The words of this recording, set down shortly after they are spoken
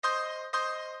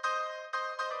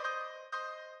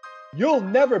You'll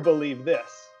never believe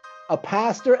this. A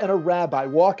pastor and a rabbi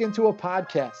walk into a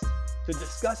podcast To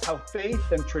discuss how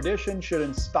faith and tradition should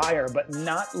inspire but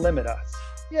not limit us.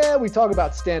 Yeah, we talk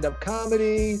about stand-up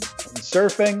comedy, And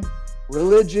surfing,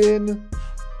 religion,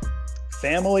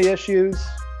 family issues,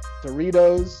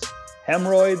 Doritos,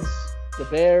 hemorrhoids, the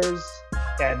Bears.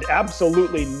 and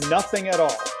absolutely nothing at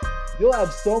all. You'll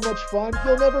have so much fun,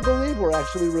 you'll never believe we're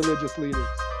actually religious leaders.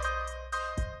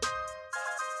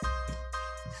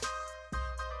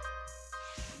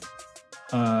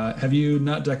 Have you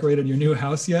not decorated your new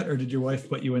house yet, or did your wife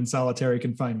put you in solitary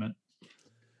confinement?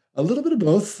 A little bit of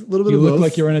both. A little bit You of look both.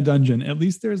 like you're in a dungeon. At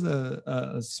least there's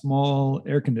a small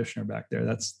air conditioner back there.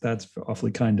 That's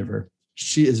awfully kind of her.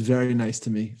 She is very nice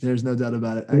to me. There's no doubt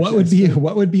about it. What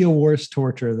would be a worse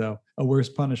torture, though? A worse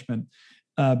punishment?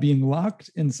 Being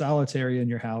locked in solitary in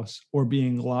your house, or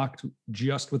being locked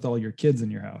just with all your kids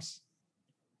in your house?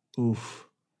 Oof.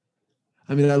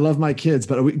 I mean, I love my kids,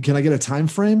 but can I get a time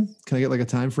frame? Can I get like a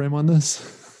time frame on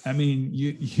this? I mean,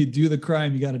 you do the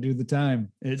crime, you got to do the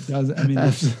time. It does. I mean,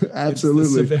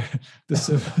 Absolutely. The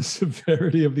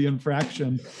severity of the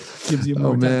infraction gives you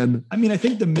more time. Man. I mean, I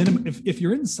think the minimum, if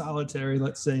you're in solitary,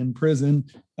 let's say in prison,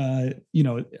 they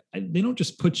don't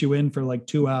just put you in for like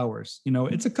 2 hours.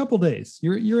 It's a couple days.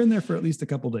 You're in there for at least a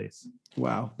couple days.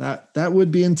 Wow, that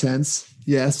would be intense.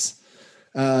 Yes.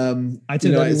 I'd say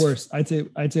that'd be worse. I'd say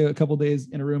a couple days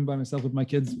in a room by myself with my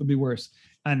kids would be worse.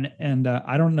 And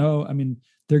I don't know. I mean,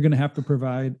 they're going to have to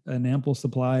provide an ample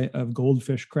supply of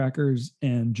goldfish crackers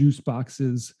and juice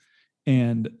boxes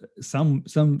and something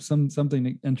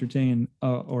to entertain,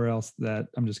 or else that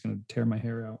I'm just going to tear my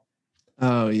hair out.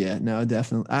 Oh yeah, no,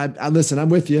 definitely. I listen, I'm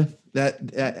with you. That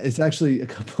it's actually I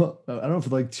don't know, for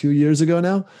like 2 years ago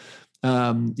now.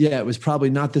 It was probably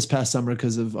not this past summer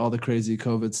because of all the crazy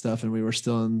COVID stuff, and we were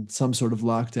still in some sort of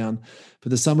lockdown.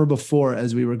 But the summer before,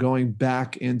 as we were going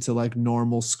back into like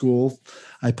normal school,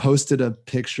 I posted a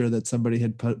picture that somebody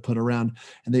had put around,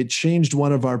 and they changed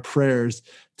one of our prayers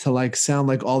to like sound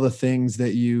like all the things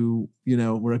that you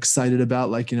were excited about,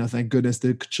 like, thank goodness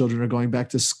the children are going back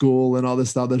to school and all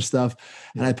this other stuff.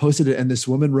 And I posted it, and this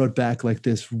woman wrote back like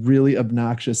this really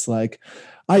obnoxious, like,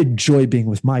 I enjoy being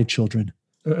with my children.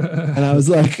 And I was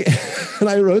like, and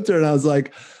I wrote to her and I was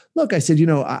like, look, I said,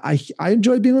 I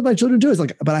enjoy being with my children too. It's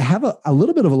like, but I have a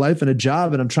little bit of a life and a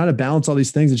job, and I'm trying to balance all these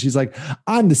things. And she's like,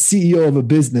 I'm the CEO of a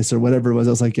business or whatever it was.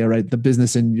 I was like, yeah, right. The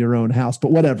business in your own house,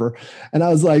 but whatever. And I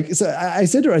was like, so I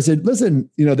said to her, I said, listen,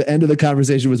 the end of the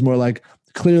conversation was more like,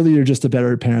 clearly you're just a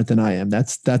better parent than I am.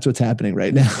 That's what's happening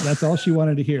right now. That's all she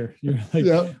wanted to hear. You're like,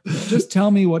 Yep. Just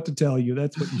tell me what to tell you.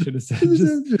 That's what you should have said.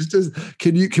 Just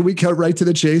can we cut right to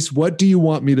the chase? What do you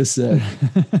want me to say?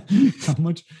 How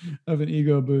much of an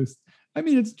ego boost? I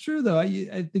mean, it's true though.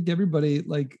 I think everybody,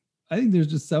 I think there's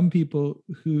just some people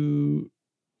who,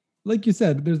 like you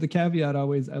said, there's the caveat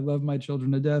always, I love my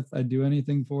children to death. I'd do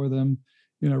anything for them.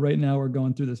 Right now we're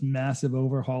going through this massive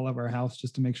overhaul of our house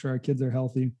just to make sure our kids are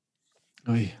healthy.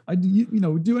 I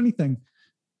do anything.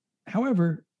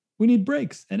 However, we need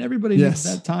breaks, and everybody needs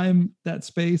that time, that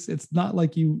space. It's not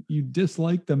like you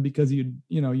dislike them because you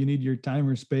need your time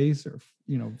or space or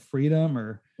freedom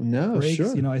or breaks.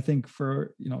 Sure. I think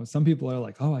for some people are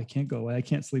like, oh, I can't go away, I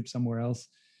can't sleep somewhere else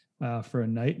for a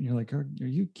night, and you're like, are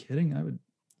you kidding?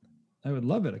 I would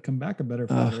love it. I come back a better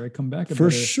father. I come back a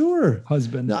better sure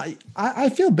husband. No, I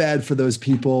feel bad for those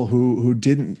people who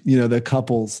didn't, the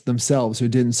couples themselves who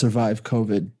didn't survive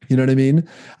COVID. You know what I mean?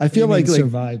 I feel like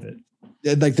survive it.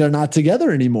 Like they're not together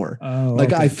anymore. Oh,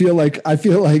 like, okay. I feel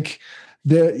like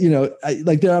they're,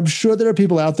 I'm sure there are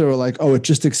people out there who are like, oh, it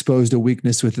just exposed a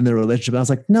weakness within their relationship. And I was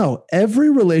like, no,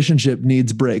 every relationship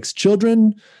needs breaks.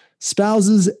 Children,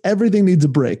 spouses, everything needs a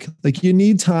break. Like, you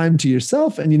need time to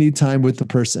yourself and you need time with the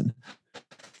person.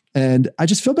 And I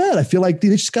just feel bad. I feel like they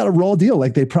just got a raw deal.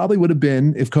 Like, they probably would have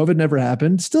been, if COVID never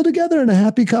happened, still together and a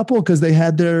happy couple because they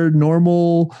had their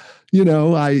normal,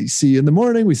 I see you in the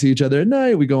morning, we see each other at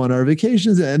night, we go on our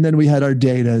vacations, and then we had our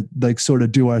day to like sort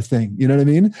of do our thing. You know what I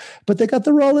mean? But they got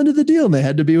the raw end of the deal and they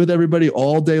had to be with everybody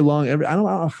all day long.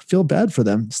 I feel bad for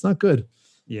them. It's not good.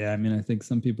 Yeah. I mean, I think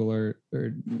some people are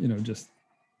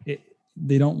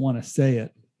they don't want to say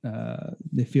it.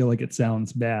 They feel like it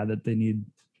sounds bad that they need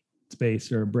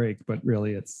space or a break, but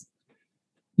really it's,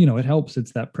 it helps.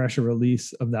 It's that pressure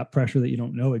release of that pressure that you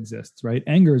don't know exists, right?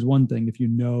 Anger is one thing if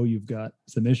you've got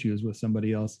some issues with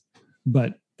somebody else,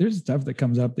 but there's stuff that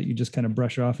comes up that you just kind of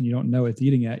brush off and you don't know it's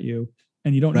eating at you.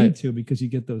 And you don't Right. need to, because you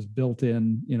get those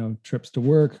built-in, trips to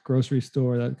work, grocery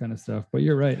store, that kind of stuff. But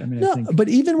you're right. I mean, I think, but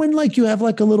even when like you have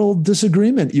like a little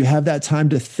disagreement, you have that time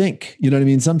to think. You know what I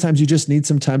mean? Sometimes you just need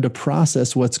some time to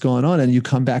process what's going on, and you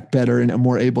come back better and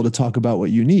more able to talk about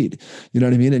what you need. You know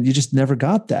what I mean? And you just never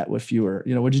got that if you were,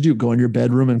 what'd you do? Go in your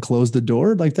bedroom and close the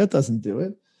door? Like that doesn't do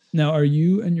it. now, are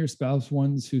you and your spouse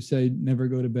ones who say never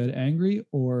go to bed angry,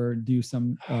 or do you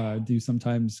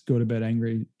sometimes go to bed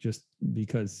angry just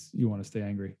because you want to stay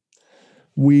angry?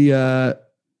 We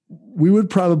would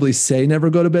probably say never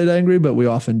go to bed angry, but we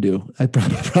often do.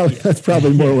 Probably that's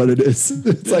probably more what it is.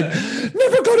 It's like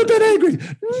never go to bed angry.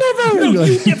 Never. No,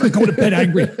 you never go to bed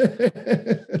angry.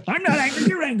 I'm not angry.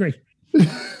 You're angry.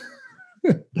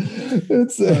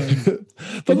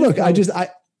 But look,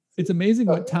 it's amazing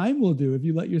what time will do if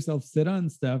you let yourself sit on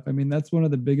stuff. I mean, that's one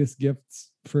of the biggest gifts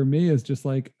for me, is just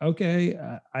like, okay,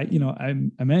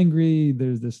 I'm angry.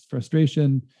 There's this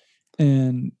frustration,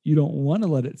 and you don't want to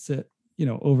let it sit,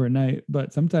 overnight.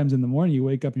 But sometimes in the morning you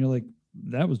wake up and you're like,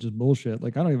 that was just bullshit.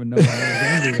 Like, I don't even know why I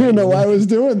was angry. I don't know why I was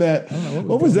doing that. I don't know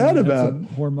what was that about?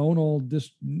 Hormonal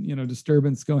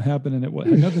disturbance going to happen, and it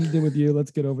had nothing to do with you. Let's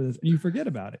get over this. And you forget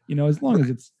about it. As long as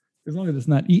it's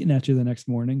not eating at you the next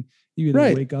morning, you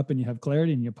either wake up and you have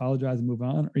clarity and you apologize and move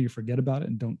on, or you forget about it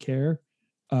and don't care.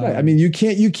 Right. I mean, you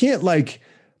can't like,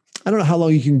 I don't know how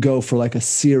long you can go for like a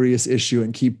serious issue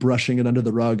and keep brushing it under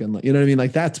the rug. And you know what I mean?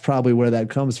 Like, that's probably where that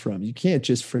comes from. You can't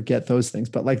just forget those things.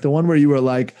 But like the one where you were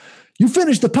like, you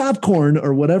finished the popcorn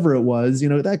or whatever it was,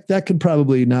 that could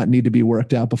probably not need to be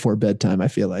worked out before bedtime. I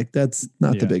feel like that's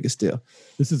not the biggest deal.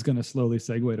 This is going to slowly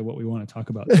segue to what we want to talk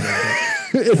about today.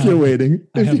 If you're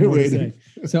waiting.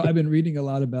 So I've been reading a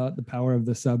lot about the power of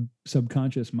the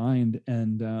subconscious mind.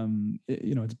 And,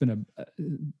 it's been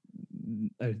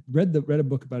I read a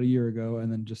book about a year ago,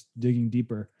 and then just digging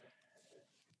deeper.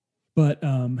 But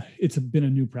it's been a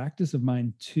new practice of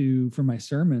mine too for my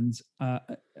sermons.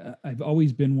 I've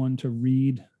always been one to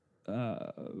read,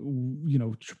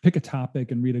 pick a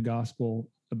topic and read a gospel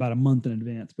about a month in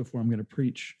advance before I'm going to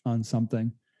preach on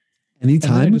something.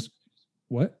 Anytime?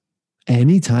 What?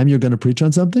 Anytime you're going to preach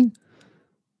on something?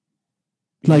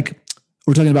 Like,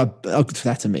 we're talking about,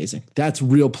 that's amazing. That's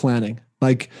real planning.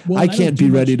 Like, I can't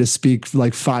be ready to speak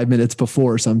like 5 minutes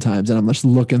before sometimes. And I'm just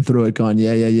looking through it going,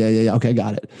 yeah. Okay,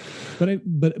 got it.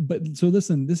 But so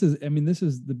listen, this is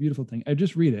the beautiful thing. I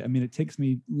just read it. I mean, it takes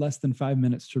me less than 5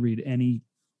 minutes to read any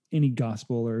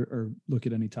gospel or look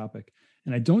at any topic.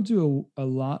 And I don't do a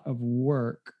lot of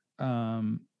work.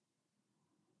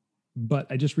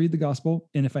 But I just read the gospel.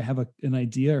 And if I have an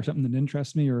idea or something that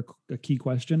interests me or a key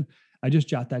question, I just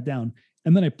jot that down.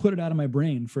 And then I put it out of my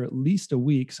brain for at least a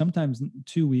week, sometimes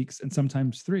 2 weeks, and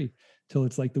sometimes 3, till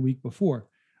it's like the week before.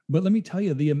 But let me tell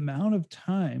you, the amount of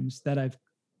times that I've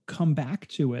come back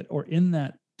to it, or in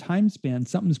that time span,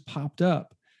 something's popped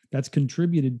up that's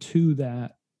contributed to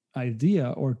that idea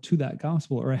or to that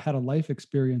gospel, or I had a life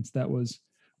experience that was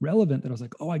relevant that I was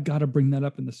like, oh, I got to bring that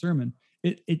up in the sermon.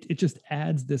 It just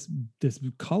adds this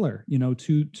color,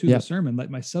 to the sermon. Like,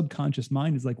 my subconscious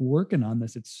mind is like working on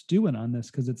this. It's stewing on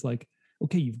this, because it's like,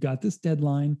 okay, you've got this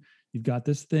deadline, you've got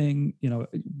this thing,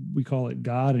 we call it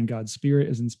God, and God's Spirit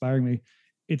is inspiring me.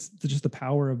 It's just the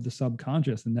power of the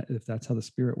subconscious. And if that's how the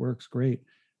Spirit works, great.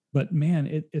 But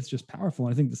man, it's just powerful.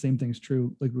 And I think the same thing's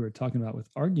true, like we were talking about with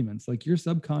arguments. Like, your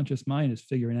subconscious mind is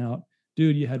figuring out,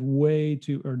 dude, you had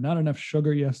not enough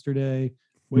sugar yesterday,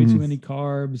 way too many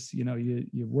carbs,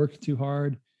 you worked too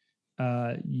hard.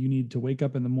 You need to wake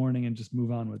up in the morning and just move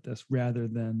on with this, rather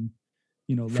than,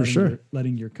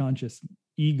 letting your conscious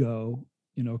ego,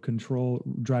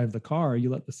 drive the car. You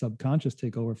let the subconscious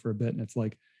take over for a bit. And it's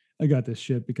like, I got this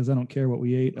shit, because I don't care what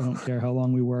we ate. I don't care how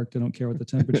long we worked. I don't care what the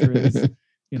temperature is.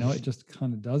 It just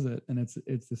kind of does it. And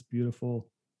it's this beautiful,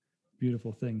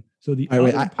 beautiful thing. So the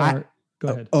other part, go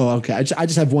ahead. Oh, okay. I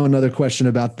just have one other question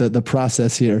about the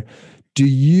process here.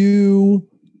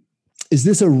 Is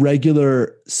this a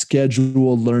regular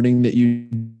schedule learning that you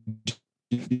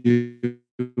do?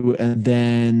 And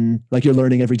then, like, you're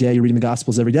learning every day, you're reading the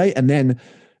Gospels every day, and then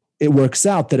it works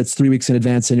out that it's 3 weeks in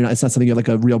advance, and it's not something you have like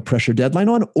a real pressure deadline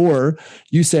on? Or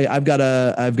you say, I've got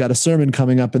a sermon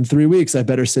coming up in 3 weeks, I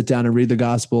better sit down and read the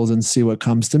Gospels and see what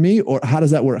comes to me? Or how does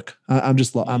that work? I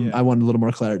want a little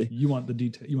more clarity. You want the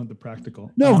detail, you want the practical.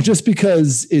 No, just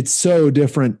because it's so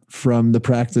different from the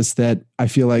practice that I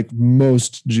feel like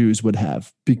most Jews would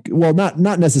have. Well, not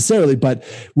necessarily, but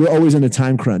we're always in a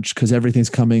time crunch because everything's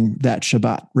coming that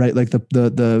Shabbat, right? Like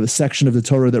the section of the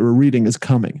Torah that we're reading is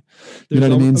coming. You know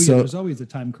what I mean? There's always a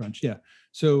time crunch. Yeah.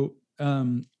 So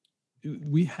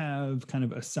we have kind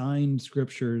of assigned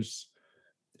scriptures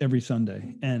every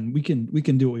Sunday, and we can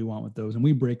do what we want with those, and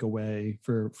we break away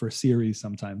for series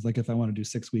sometimes. Like if I want to do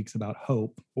 6 weeks about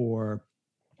hope, or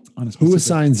on a specific, Who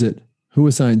assigns it? Who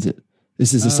assigns it?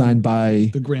 This is assigned by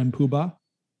the Grand Poobah.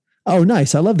 Oh,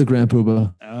 nice! I love the Grand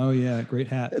Poobah. Oh yeah, great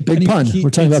hat. Big pun.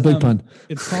 We're talking about big pun.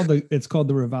 It's called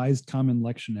the Revised Common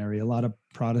Lectionary. A lot of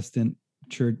Protestant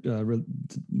church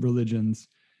religions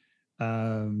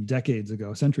decades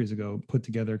ago, centuries ago, put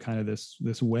together kind of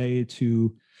this way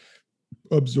to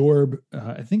absorb.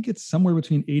 I think it's somewhere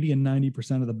between 80 and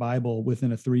 90% of the Bible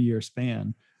within a 3-year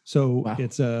span. So wow.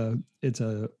 it's a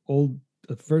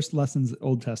the first lesson's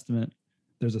Old Testament.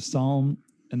 There's a Psalm,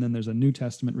 and then there's a New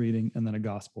Testament reading, and then a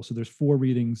gospel. So there's 4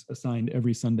 readings assigned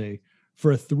every Sunday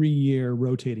for a 3-year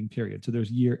rotating period. So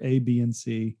there's year A, B, and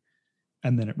C,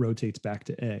 and then it rotates back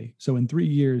to A. So in 3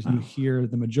 years, you hear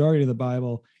the majority of the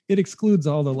Bible. It excludes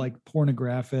all the like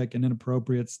pornographic and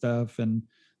inappropriate stuff and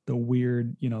the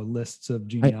weird, lists of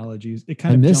genealogies.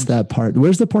 I missed that part.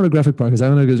 Where's the pornographic part? Because I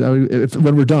want to go.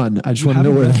 When we're done, I just want to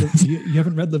know where. You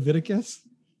haven't read Leviticus?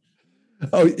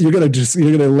 Oh, you're gonna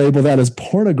label that as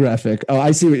pornographic. Oh,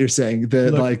 I see what you're saying.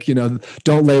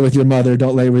 Don't lay with your mother,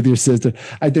 don't lay with your sister.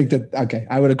 I think that okay.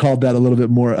 I would have called that a little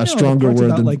bit more a stronger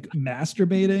word than like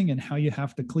masturbating and how you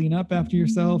have to clean up after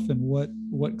yourself and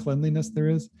what cleanliness there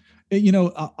is.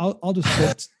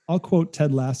 I'll quote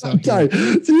Ted Lasso. I'm sorry.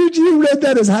 So you read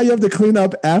that as how you have to clean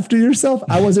up after yourself?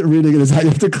 I wasn't reading it as how you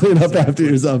have to clean up after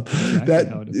yourself.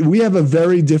 Exactly we have a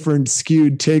very different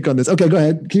skewed take on this. Okay, go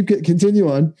ahead. Continue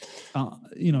on.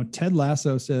 Ted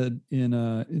Lasso said in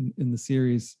the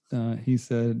series, he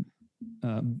said,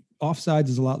 offsides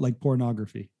is a lot like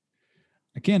pornography.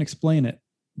 I can't explain it,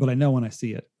 but I know when I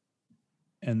see it.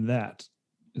 And that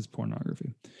is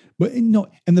pornography. But and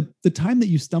the time that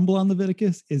you stumble on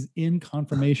Leviticus is in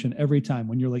confirmation every time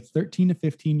when you're like 13 to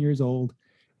 15 years old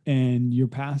and your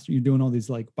pastor, you're doing all these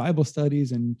like Bible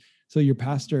studies. And so your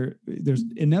pastor, there's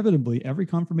inevitably every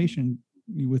confirmation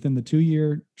within the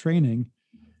 2-year training,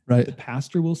 right? The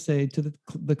pastor will say to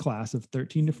the class of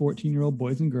 13 to 14-year-old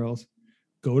boys and girls,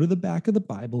 go to the back of the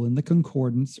Bible in the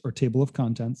concordance or table of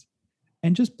contents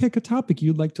and just pick a topic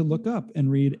you'd like to look up and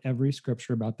read every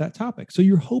scripture about that topic. So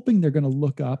you're hoping they're going to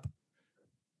look up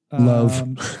love,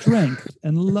 strength,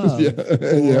 and love,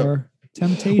 or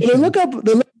temptation. Well, they look up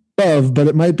love, but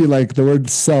it might be like the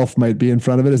word self might be in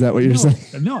front of it. Is that what you're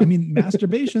saying? No, I mean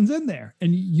masturbation's in there,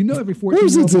 and every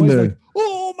 14-year-old boy's like,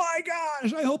 oh my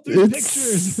gosh, I hope there's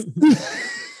pictures.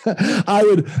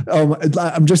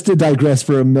 I'm just to digress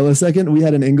for a millisecond. We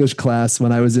had an English class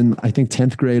when I was in, I think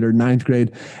 10th grade or 9th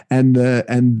grade. And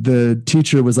the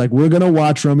teacher was like, we're going to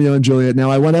watch Romeo and Juliet.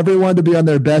 Now I want everyone to be on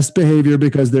their best behavior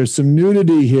because there's some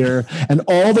nudity here. And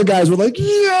all the guys were like,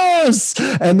 yes.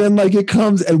 And then like it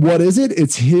comes and what is it?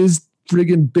 It's his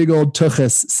friggin' big old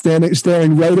tuchus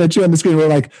staring right at you on the screen. We're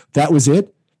like, that was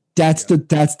it. That's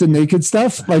the naked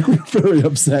stuff. Like we're very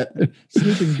upset.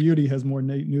 Sleeping Beauty has more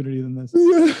nudity than this.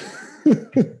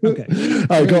 Okay.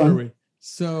 All right, go on.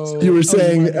 So you were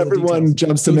saying everyone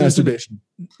jumps to masturbation.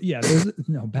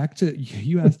 Back to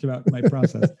you asked about my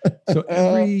process. So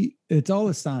it's all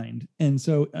assigned. And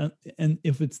so, and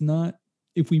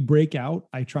if we break out,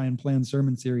 I try and plan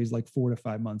sermon series like 4 to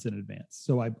 5 months in advance.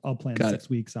 So I'll plan 6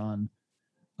 weeks on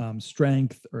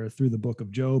strength or through the book of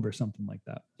Job or something like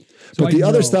that. So but the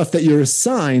other stuff that you're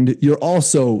assigned, you're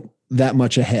also that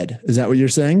much ahead. Is that what you're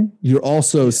saying? You're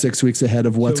also 6 weeks ahead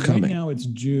of what's coming. Right now it's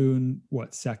June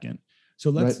 2nd.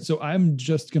 So I'm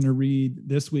just going to read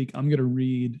this week. I'm going to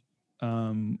read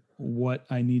what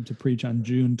I need to preach on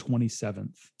June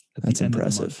 27th. That's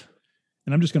impressive.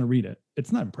 And I'm just going to read it.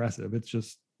 It's not impressive. It's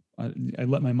just, I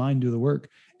let my mind do the work.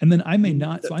 And then I may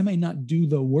not do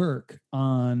the work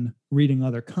on reading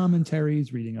other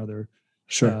commentaries, reading other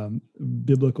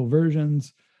biblical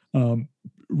versions,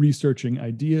 researching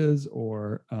ideas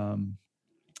or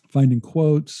finding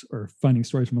quotes or finding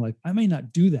stories from my life. I may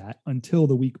not do that until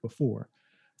the week before.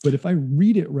 But if I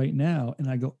read it right now and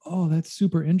I go, oh, that's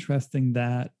super interesting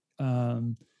that,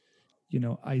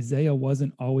 Isaiah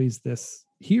wasn't always this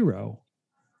hero.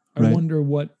 I wonder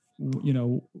what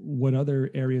other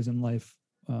areas in life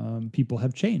people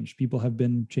have changed. People have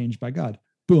been changed by God.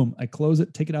 Boom, I close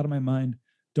it, take it out of my mind.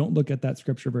 Don't look at that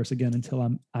scripture verse again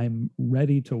until I'm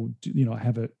ready to,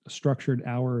 have a structured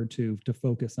hour or two to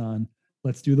focus on.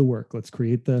 Let's do the work. Let's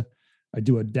I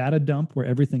do a data dump where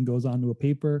everything goes onto a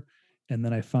paper, and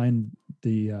then I find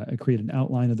I create an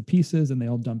outline of the pieces and they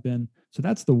all dump in. So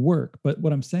that's the work. But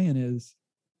what I'm saying is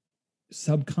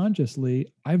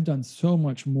subconsciously, I've done so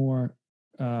much more.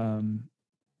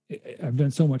 I've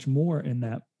done so much more in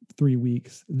that 3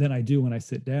 weeks than I do when I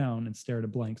sit down and stare at a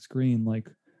blank screen. Like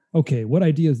okay, what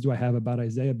ideas do I have about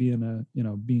Isaiah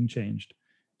being changed?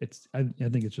 I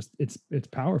think it's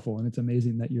powerful, and it's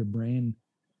amazing that your brain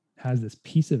has this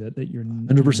piece of it that you're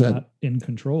 100%. not in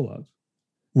control of.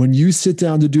 When you sit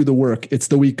down to do the work, it's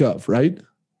the week of, right?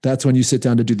 That's when you sit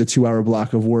down to do the 2-hour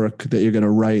block of work that you're going to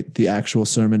write the actual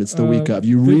sermon. It's the week of.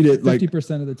 You read it like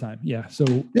 50% of the time. Yeah. So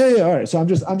yeah. All right. So I'm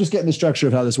just getting the structure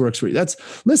of how this works for you.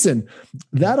 Listen,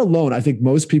 that alone, I think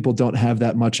most people don't have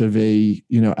that much of a,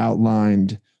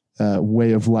 outlined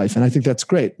way of life. And I think that's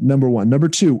great. Number one. Number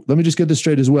two, let me just get this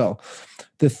straight as well.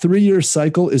 The 3-year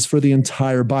cycle is for the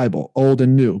entire Bible, Old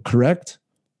and New, correct?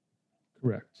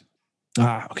 Correct.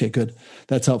 Okay, good.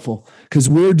 That's helpful. Because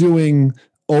we're doing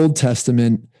Old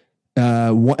Testament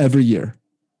every year,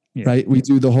 right? We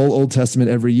do the whole Old Testament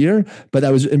every year, but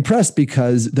I was impressed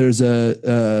because there's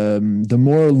the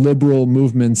more liberal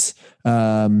movements,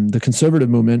 the conservative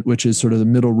movement, which is sort of the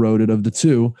middle road of the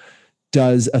two,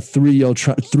 does a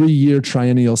 3-year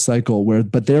triennial cycle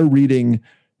but they're reading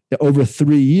over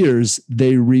 3 years,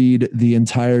 they read the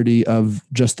entirety of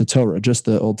just the Torah, just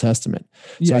the Old Testament.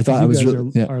 So I thought I was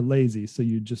are lazy. So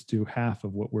you just do half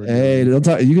of what we're doing.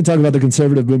 Hey, you can talk about the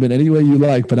conservative movement any way you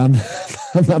like, but I'm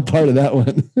not part of that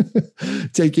one.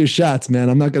 Take your shots, man.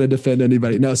 I'm not going to defend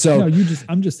anybody. No,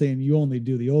 I'm just saying you only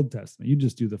do the Old Testament. You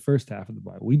just do the first half of the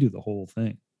Bible. We do the whole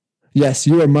thing. Yes,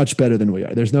 you are much better than we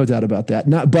are. There's no doubt about that.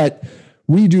 But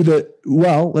we do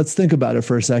let's think about it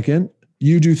for a second.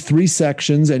 You do 3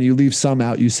 sections and you leave some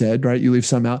out, you said, right? You leave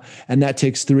some out, and that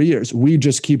takes 3 years. We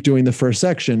just keep doing the first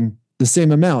section, the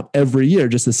same amount every year,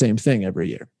 just the same thing every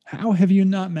year. How have you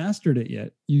not mastered it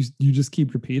yet? You just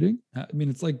keep repeating? I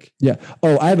mean, it's like... Yeah.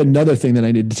 Oh, I have another thing that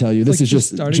I need to tell you. This is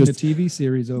just starting the TV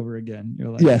series over again. You're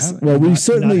like, yes. Well, we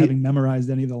certainly... not having memorized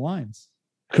any of the lines.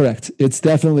 Correct. It's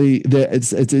definitely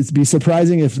it's be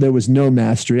surprising if there was no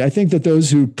mastery. I think that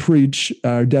those who preach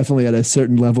are definitely at a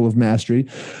certain level of mastery.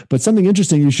 But something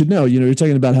interesting you should know, you're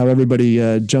talking about how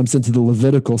everybody jumps into the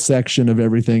Levitical section of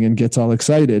everything and gets all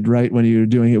excited, right? When you're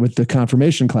doing it with the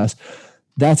confirmation class,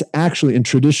 that's actually in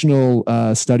traditional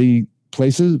study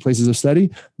places of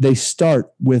study. They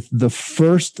start with the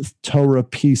first Torah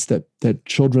piece that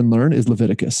children learn is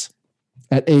Leviticus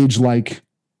at age like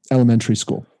elementary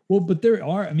school. Well, but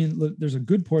there's a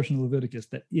good portion of Leviticus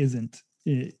that isn't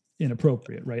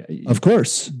inappropriate, right? Of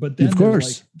course. But then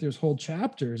there's whole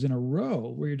chapters in a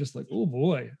row where you're just like, oh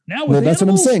boy, now with that's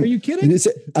animals? What I'm saying. Are you kidding?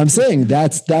 I'm saying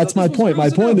that's my point. My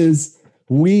point is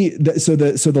so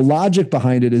the logic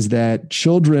behind it is that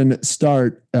children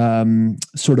start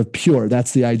sort of pure.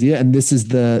 That's the idea. And this is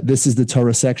the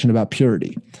Torah section about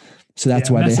purity. So that's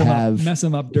why they mess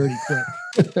them up dirty quick.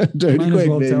 Dirty Might quick, as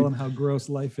well baby. Tell them how gross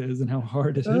life is and how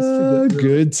hard it is. To get through.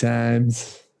 Good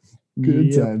times.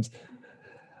 Good times.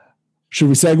 Should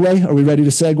we segue? Are we ready to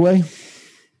segue?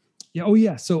 Yeah. Oh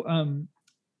yeah. So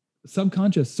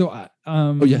subconscious. So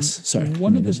oh yes. Sorry.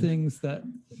 One of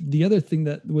the other thing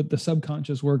that what the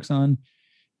subconscious works on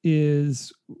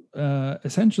is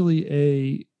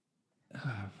essentially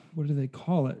what do they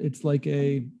call it? It's like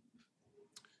a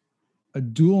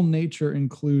dual nature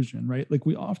inclusion, right? Like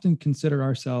we often consider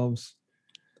ourselves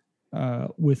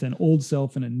with an old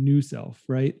self and a new self,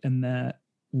 right? And that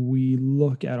we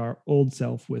look at our old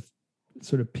self with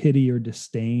sort of pity or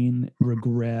disdain,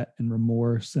 regret and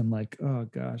remorse, and like, oh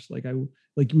gosh,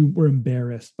 we were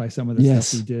embarrassed by some of the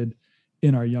stuff we did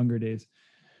in our younger days.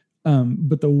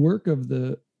 But the work of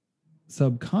the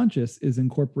subconscious is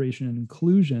incorporation and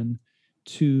inclusion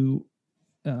to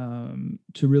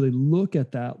really look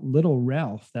at that little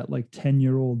Ralph, that like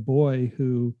 10-year-old boy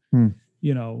who,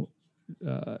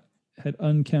 had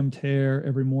unkempt hair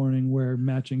every morning, wear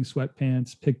matching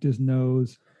sweatpants, picked his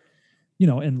nose,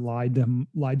 and lied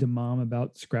to mom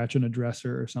about scratching a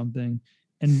dresser or something.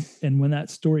 And when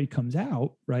that story comes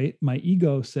out, right, my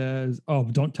ego says, oh,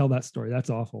 don't tell that story.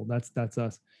 That's awful. That's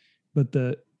us. But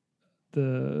the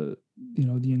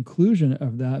inclusion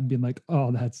of that being like,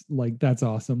 oh, that's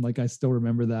awesome. Like, I still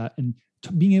remember that. And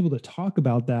being able to talk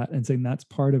about that and saying that's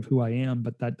part of who I am,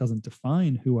 but that doesn't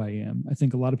define who I am. I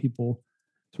think a lot of people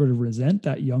sort of resent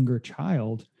that younger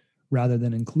child rather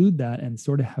than include that and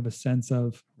sort of have a sense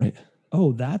of, right,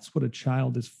 oh, that's what a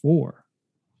child is for,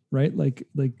 right? Like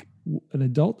an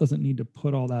adult doesn't need to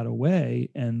put all that away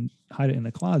and hide it in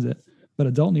the closet, but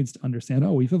adult needs to understand,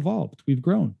 oh, we've evolved, we've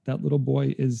grown. That little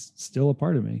boy is still a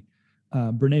part of me.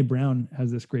 Brene Brown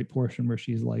has this great portion where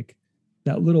she's like,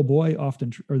 that little boy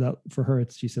often,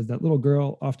 she says that little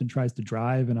girl often tries to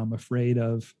drive, and I'm afraid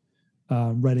of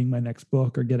writing my next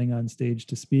book or getting on stage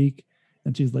to speak.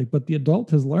 And she's like, but the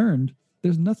adult has learned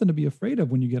there's nothing to be afraid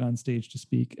of when you get on stage to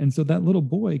speak. And so that little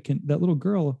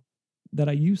girl that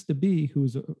I used to be, who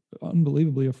was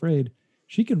unbelievably afraid,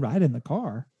 she can ride in the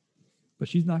car, but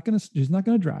she's not gonna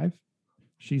drive.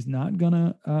 She's not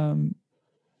gonna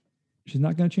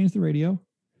change the radio.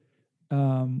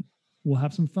 We'll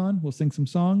have some fun. We'll sing some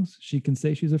songs. She can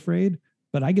say she's afraid,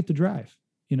 but I get to drive,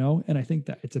 and I think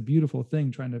that it's a beautiful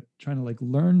thing trying to like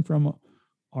learn from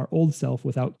our old self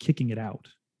without kicking it out.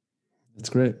 That's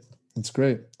great. That's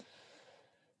great.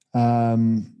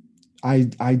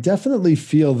 I definitely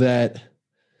feel that,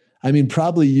 I mean,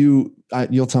 probably you'll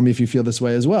tell me if you feel this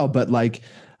way as well, but like,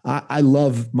 I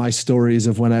love my stories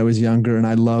of when I was younger, and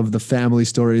I love the family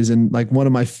stories. And like one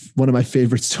of my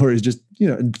favorite stories, just,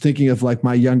 thinking of like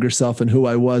my younger self and who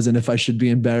I was, and if I should be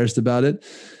embarrassed about it.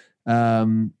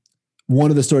 One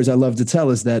of the stories I love to tell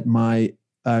is that my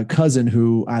cousin,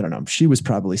 who, I don't know, she was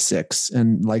probably 6,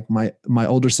 and like my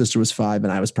older sister was 5,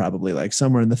 and I was probably like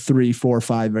somewhere in the 3, 4,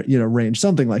 5, range,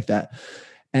 something like that.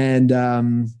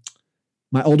 And,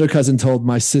 my older cousin told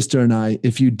my sister and I,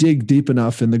 if you dig deep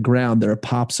enough in the ground, there are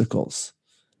popsicles.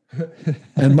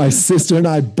 And my sister and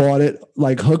I bought it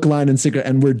like hook, line, and sinker.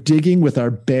 And we're digging with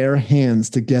our bare hands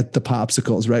to get the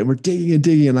popsicles, right? We're digging and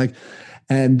digging, and like,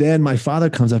 and then my father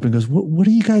comes up and goes, what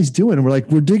are you guys doing? And we're like,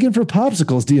 we're digging for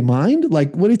popsicles. Do you mind?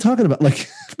 Like, what are you talking about? Like,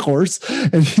 of course.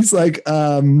 And he's like,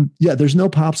 yeah, there's no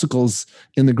popsicles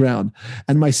in the ground.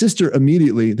 And my sister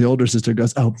immediately, the older sister,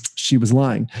 goes, oh, she was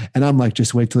lying. And I'm like,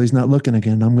 just wait till he's not looking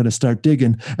again. I'm going to start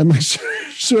digging. And like,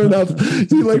 sure enough,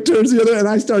 he like turns the other, and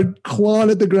I start clawing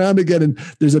at the ground again. And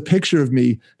there's a picture of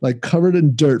me like covered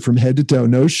in dirt from head to toe,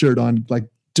 no shirt on, like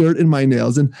dirt in my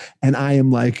nails. And I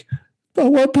am like, I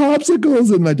want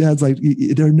popsicles. And my dad's like,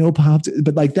 there are no pops.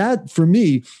 But like that, for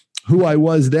me, who I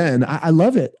was then, I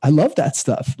love it. I love that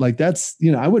stuff. Like that's,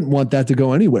 I wouldn't want that to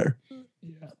go anywhere.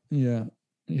 Yeah.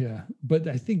 But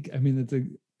I think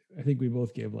we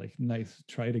both gave like nice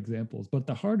trite examples, but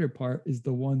the harder part is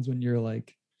the ones when you're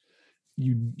like,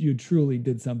 you truly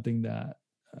did something that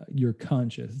your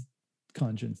conscience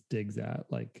digs at.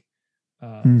 Like,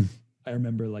 I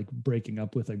remember like breaking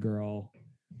up with a girl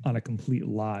on a complete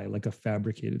lie, like a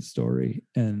fabricated story.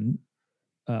 And,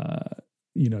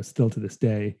 still to this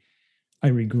day, I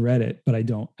regret it, but I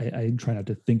try not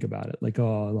to think about it. Like,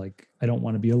 I don't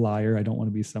want to be a liar. I don't want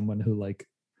to be someone who like,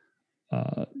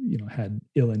 had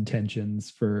ill intentions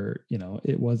for,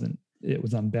 it was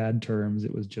on bad terms.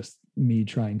 It was just me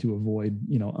trying to avoid,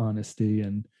 honesty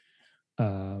and,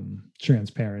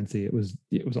 transparency. It was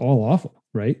all awful.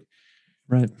 Right.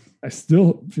 I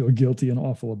still feel guilty and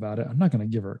awful about it. I'm not going to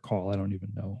give her a call. I don't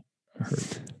even know her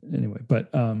anyway, but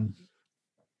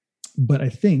I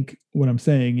think what I'm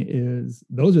saying is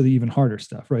those are the even harder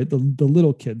stuff, right? The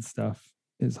little kid stuff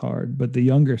is hard, but the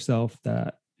younger self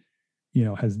that,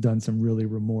 has done some really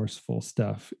remorseful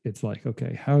stuff. It's like,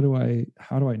 okay, how do I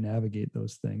navigate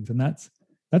those things? And that's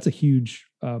a huge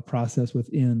process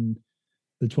within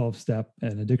the 12-step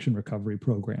and addiction recovery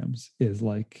programs, is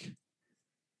like,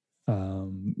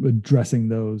 addressing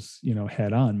those,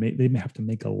 head on. They may have to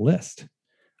make a list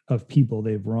of people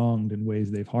they've wronged in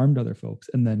ways they've harmed other folks,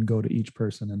 and then go to each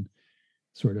person and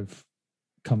sort of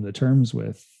come to terms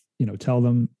with, tell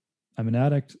them, I'm an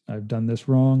addict. I've done this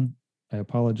wrong. I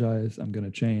apologize. I'm going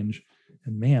to change.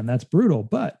 And man, that's brutal.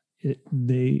 But a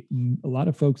lot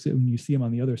of folks, when you see them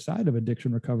on the other side of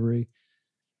addiction recovery,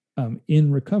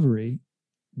 in recovery,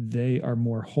 they are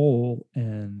more whole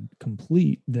and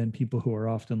complete than people who are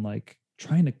often like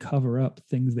trying to cover up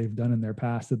things they've done in their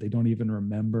past that they don't even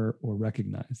remember or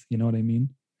recognize. You know what I mean?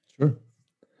 Sure.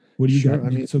 What do you got? I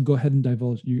mean, so go ahead and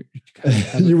divulge. You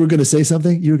were going to say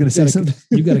something. You were going to say something.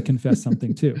 You got to confess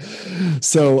something too.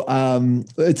 So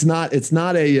it's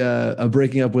not a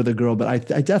breaking up with a girl, but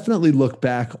I definitely look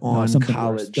back on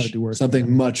college.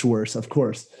 Something much worse, of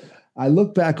course. I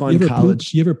look back on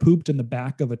college. You ever pooped in the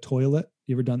back of a toilet?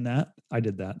 You ever done that? I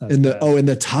did that. In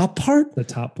the top part? The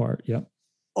top part. Yep.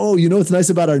 Oh, what's nice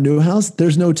about our new house?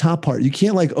 There's no top part. You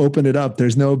can't like open it up.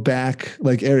 There's no back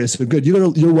like area. So good.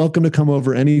 You're welcome to come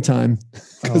over anytime,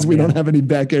 because we don't have any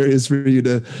back areas for you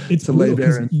to lay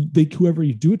there. Whoever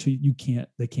you do it to,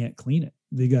 they can't clean it.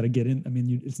 They got to get in. I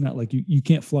mean, it's not like you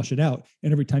can't flush it out.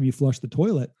 And every time you flush the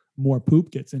toilet, more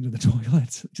poop gets into the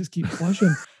toilet. So just keep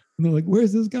flushing. And they're like,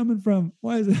 where's this coming from?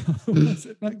 Why is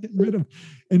it not getting rid of?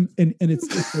 And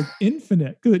it's like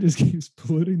infinite, because it just keeps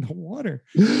polluting the water.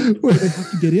 They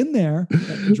have to get in there,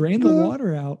 drain the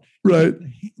water out. Right.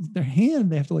 They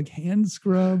have to like hand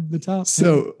scrub the top.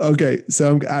 So, okay.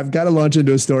 So I've got to launch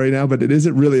into a story now, but it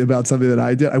isn't really about something that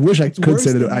I did. I wish I could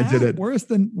say that I did it. Worse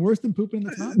than pooping in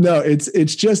the top? No,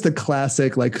 it's just a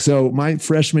classic. Like, so my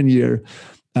freshman year,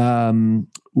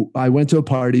 I went to a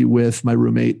party with my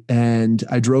roommate and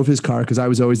I drove his car because I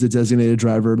was always the designated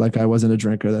driver. Like I wasn't a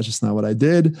drinker. That's just not what I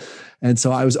did. And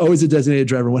so I was always a designated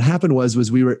driver. What happened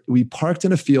was we parked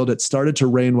in a field. It started to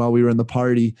rain while we were in the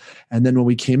party. And then when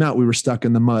we came out, we were stuck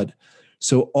in the mud.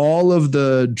 So all of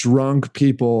the drunk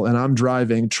people, and I'm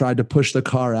driving, tried to push the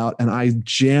car out and I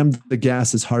jammed the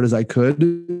gas as hard as I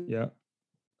could. Yeah.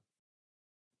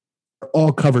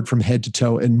 All covered from head to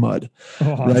toe in mud.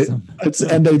 Oh, awesome. Right.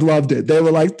 And they loved it. They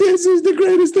were like, this is the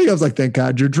greatest thing. I was like, thank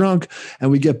God you're drunk.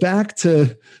 And we get back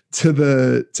to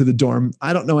the dorm.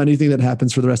 I don't know anything that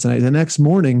happens for the rest of the night. The next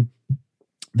morning,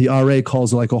 the RA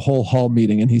calls like a whole hall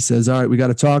meeting and he says, all right, we got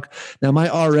to talk. Now my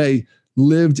RA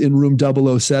lived in room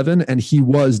 007 and he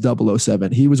was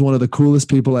 007. He was one of the coolest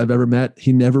people I've ever met.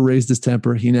 He never raised his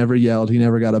temper. He never yelled. He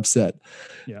never got upset.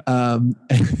 Yeah.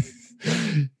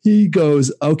 He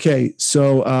goes, okay,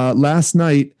 so last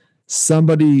night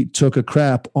somebody took a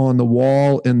crap on the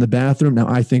wall in the bathroom. Now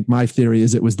I think my theory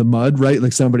is it was the mud, right?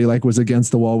 Like somebody like was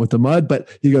against the wall with the mud, but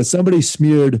he goes, somebody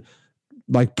smeared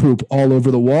like poop all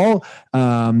over the wall.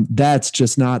 That's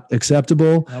just not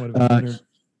acceptable. That would have been better.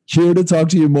 Here to talk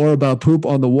to you more about poop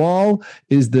on the wall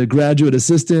is the graduate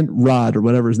assistant, Rod, or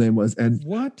whatever his name was. And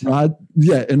what?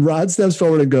 Rod steps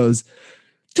forward and goes,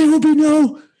 there will be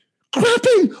no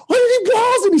crapping on any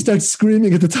walls. And he starts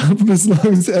screaming at the top of his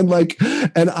lungs. And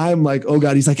I'm like, oh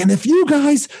God. He's like, and if you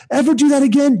guys ever do that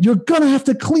again, you're going to have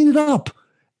to clean it up.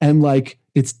 And like,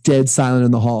 it's dead silent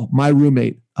in the hall. My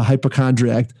roommate, a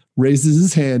hypochondriac, raises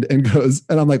his hand and goes,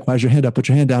 and I'm like, why's your hand up? Put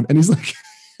your hand down. And he's like,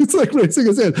 it's like raising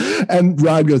his hand. And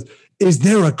Rod goes, is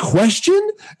there a question?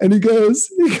 And he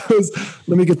goes,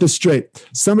 let me get this straight.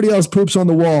 Somebody else poops on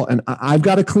the wall and I've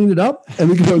got to clean it up. And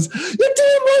he goes, you're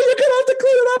damn right, you're going to have to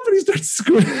clean it up. And he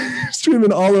starts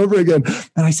screaming all over again.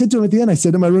 And I said to him at the end, I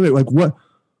said to my roommate, like,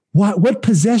 what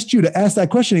possessed you to ask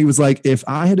that question? He was like, if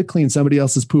I had to clean somebody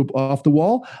else's poop off the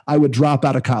wall, I would drop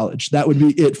out of college. That would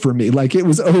be it for me. Like it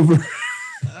was over.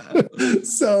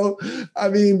 So, I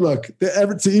mean, look,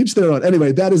 to each their own.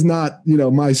 Anyway, that is not,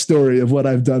 my story of what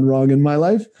I've done wrong in my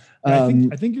life. I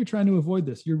think you're trying to avoid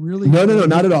this. You're really no,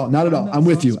 not at all. Not at all. I'm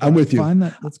with you. Find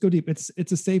that. Let's go deep. It's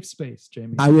a safe space,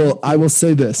 Jamie. I will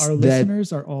say this. Our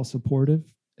listeners are all supportive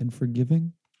and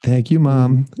forgiving. Thank you,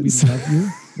 Mom. We love you.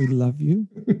 We love you.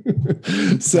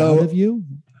 So proud of you.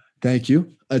 Thank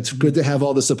you. It's good to have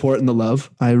all the support and the love.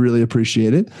 I really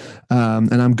appreciate it.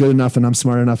 And I'm good enough and I'm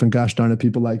smart enough and gosh darn it,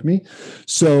 people like me.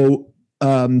 So,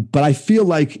 but I feel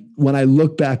like when I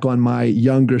look back on my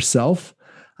younger self,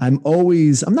 I'm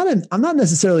not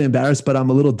necessarily embarrassed, but I'm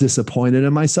a little disappointed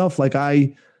in myself. Like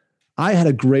I had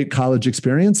a great college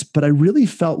experience, but I really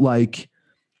felt like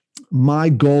my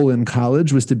goal in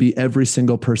college was to be every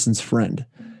single person's friend.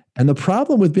 And the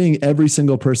problem with being every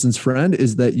single person's friend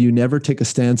is that you never take a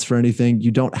stance for anything. You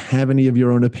don't have any of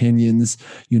your own opinions.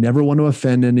 You never want to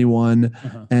offend anyone.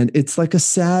 Uh-huh. And it's like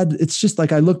it's just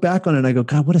like I look back on it and I go,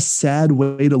 God, what a sad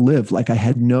way to live. Like I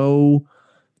had no,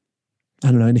 I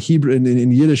don't know, in Hebrew,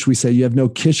 in Yiddish, we say you have no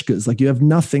kishkas. Like you have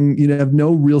nothing, you have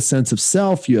no real sense of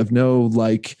self. You have no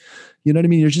like, you know what I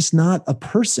mean? You're just not a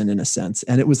person in a sense.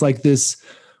 And it was like this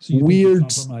weird.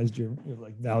 Compromised your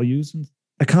like values and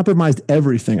I compromised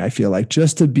everything, I feel like,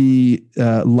 just to be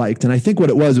liked. And I think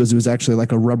what it was actually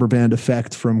like a rubber band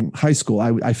effect from high school.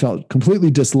 I felt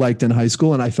completely disliked in high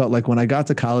school. And I felt like when I got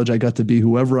to college, I got to be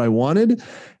whoever I wanted.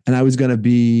 And I was going to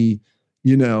be,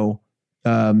 there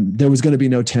was going to be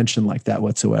no tension like that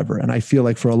whatsoever. And I feel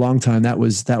like for a long time, that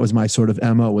was my sort of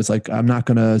MO was like, I'm not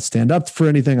going to stand up for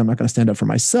anything. I'm not going to stand up for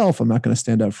myself. I'm not going to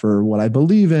stand up for what I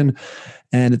believe in.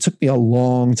 And it took me a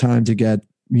long time to get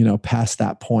past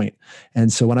that point. And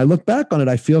so when I look back on it,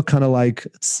 I feel kind of like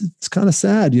it's kind of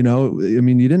sad, I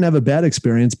mean, you didn't have a bad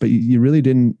experience, but you really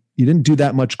didn't do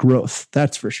that much growth.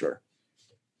 That's for sure.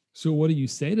 So what do you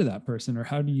say to that person, or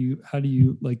how do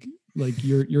you like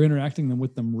you're interacting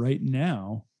with them right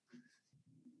now?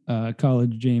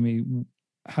 College Jamie,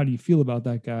 how do you feel about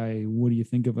that guy? What do you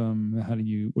think of him?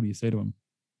 What do you say to him?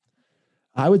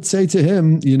 I would say to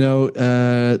him,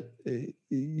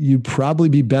 you'd probably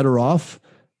be better off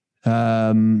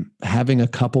having a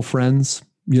couple friends,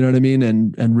 you know what I mean?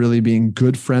 And really being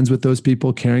good friends with those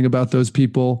people, caring about those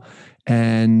people,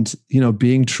 and,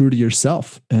 being true to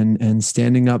yourself and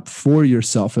standing up for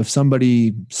yourself. If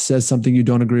somebody says something you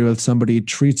don't agree with, somebody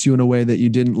treats you in a way that you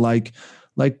didn't like,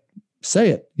 say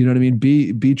it, you know what I mean?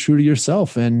 Be true to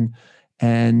yourself. And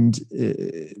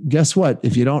guess what?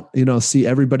 If you don't, see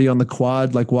everybody on the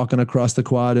quad, like walking across the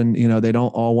quad and, they don't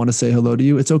all want to say hello to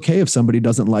you, it's okay if somebody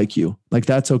doesn't like you. Like,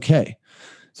 that's okay.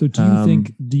 So do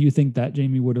you think that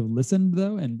Jamie would have listened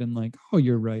though and been like, oh,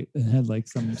 you're right, and had like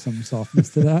some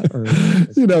softness to that? Or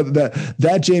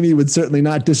that Jamie would certainly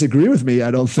not disagree with me. I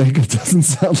don't think. It doesn't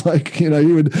sound like, he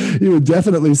would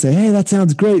definitely say, hey, that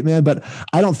sounds great, man. But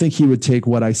I don't think he would take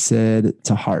what I said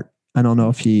to heart. I don't know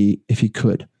if he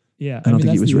could. Yeah. I don't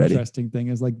think he was ready. The interesting thing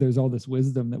is like, there's all this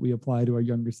wisdom that we apply to our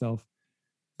younger self.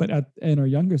 But in our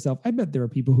younger self, I bet there are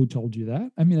people who told you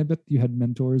that. I mean, I bet you had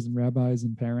mentors and rabbis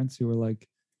and parents who were like,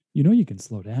 you can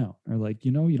slow down, or like,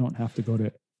 you don't have to go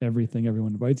to everything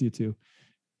everyone invites you to.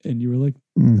 And you were like,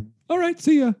 all right,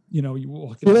 see ya. You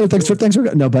walk. Well, thanks for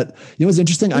no, but what's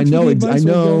interesting? I know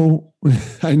the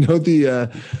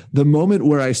moment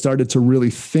where I started to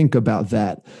really think about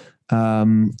that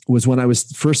was when I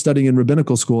was first studying in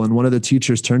rabbinical school, and one of the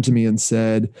teachers turned to me and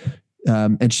said,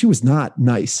 and she was not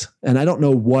nice. And I don't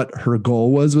know what her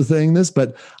goal was with saying this,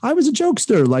 but I was a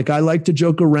jokester. Like, I like to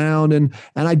joke around, and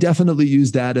I definitely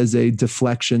used that as a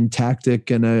deflection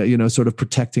tactic and sort of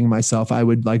protecting myself. I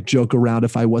would like joke around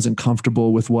if I wasn't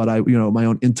comfortable with what my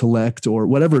own intellect or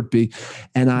whatever it be.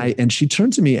 And she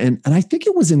turned to me and I think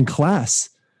it was in class,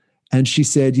 and she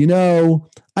said,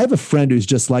 I have a friend who's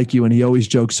just like you, and he always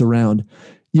jokes around.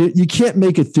 You can't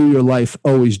make it through your life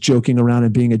always joking around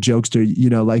and being a jokester,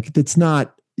 like it's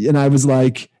not. And I was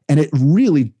like, and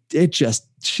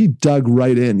she dug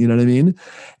right in, you know what I mean?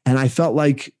 And I felt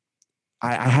like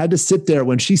I had to sit there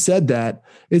when she said that.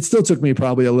 It still took me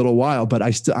probably a little while, but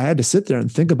I had to sit there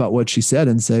and think about what she said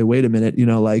and say, wait a minute,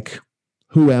 like,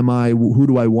 who am I? Who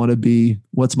do I want to be?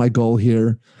 What's my goal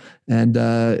here? And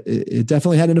it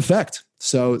definitely had an effect.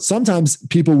 So sometimes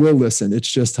people will listen. It's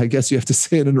just, I guess you have to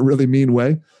say it in a really mean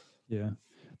way. Yeah.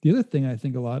 The other thing I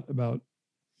think a lot about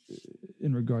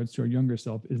in regards to our younger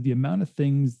self is the amount of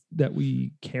things that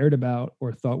we cared about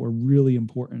or thought were really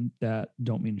important that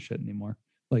don't mean shit anymore.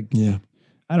 Like, yeah,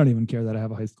 I don't even care that I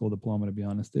have a high school diploma, to be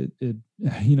honest.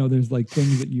 There's like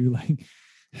things that you like,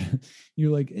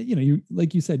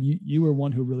 like you said, you were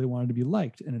one who really wanted to be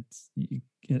liked. And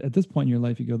at this point in your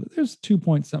life, you go, there's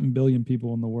 2.something billion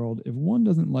people in the world. If one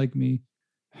doesn't like me,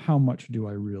 how much do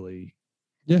I really,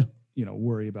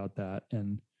 worry about that?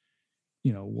 And,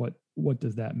 what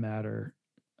does that matter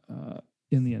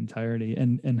in the entirety?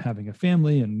 And having a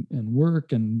family and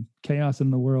work and chaos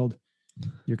in the world,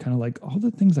 you're kind of like, all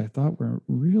the things I thought were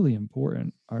really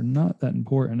important are not that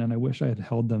important. And I wish I had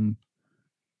held them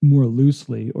more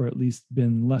loosely, or at least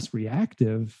been less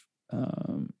reactive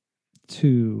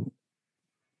to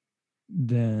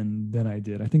than I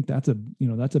did. I think that's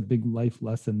a big life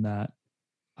lesson that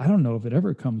I don't know if it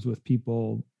ever comes with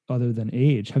people other than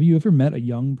age. Have you ever met a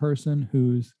young person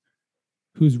who's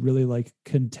really like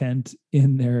content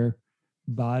in their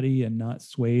body and not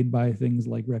swayed by things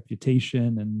like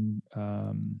reputation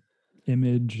and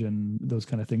image and those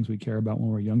kind of things we care about when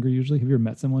we're younger usually? Have you ever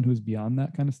met someone who's beyond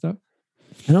that kind of stuff?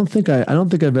 I don't think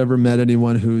I've ever met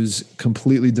anyone who's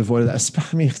completely devoid of that.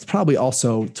 I mean, it's probably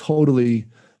also totally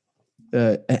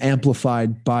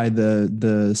amplified by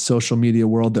the social media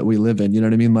world that we live in. You know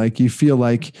what I mean? Like, you feel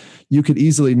like you could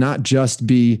easily not just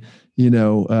be,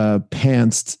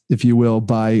 pantsed, if you will,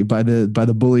 by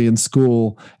the bully in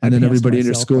school, and then everybody in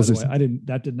your schools.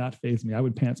 That did not faze me. I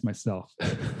would pants myself.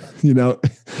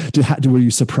 Were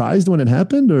you surprised when it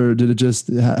happened, or did it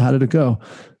just? How did it go?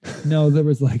 No, there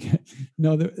was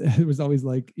always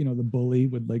like, the bully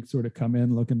would like sort of come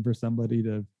in looking for somebody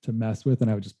to mess with,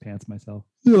 and I would just pants myself.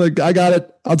 You're like, I got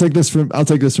it. I'll take this from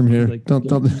here. Like, don't.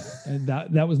 And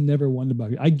that was never one to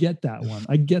bug you. I get that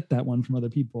one from other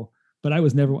people. But I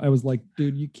was like,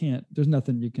 dude, you can't, there's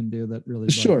nothing you can do that really.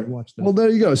 Sure. Watch that. Well, there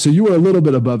you go. So you were a little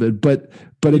bit above it, but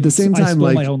at the same time, I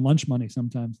stole my own lunch money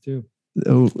sometimes too.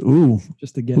 Ooh.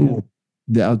 Just to get in.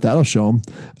 Yeah, that'll show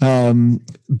them.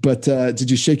 But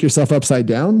did you shake yourself upside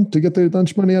down to get the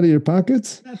lunch money out of your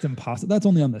pockets? That's impossible. That's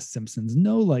only on The Simpsons.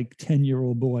 No, like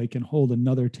 10-year-old boy can hold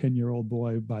another 10-year-old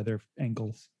boy by their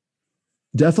ankles.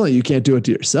 Definitely, you can't do it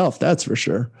to yourself. That's for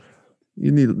sure. You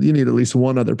need at least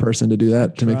one other person to do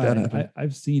that to make that happen.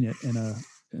 I've seen it in a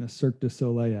Cirque du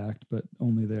Soleil act, but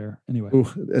only there. Anyway,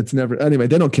 Anyway,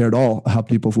 they don't care at all how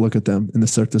people look at them in the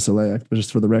Cirque du Soleil act, but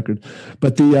just for the record.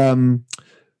 But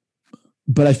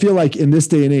but I feel like in this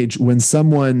day and age, when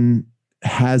someone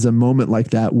has a moment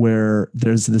like that where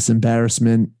there's this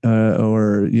embarrassment,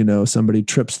 or somebody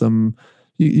trips them,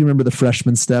 you remember the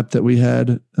freshman step that we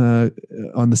had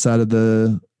on the side of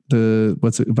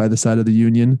by the side of the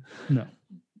Union? No.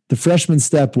 The freshman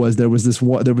step was, there was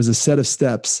a set of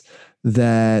steps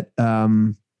that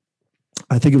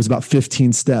I think it was about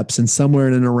 15 steps, and somewhere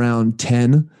in and around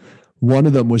 10, one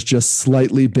of them was just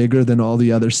slightly bigger than all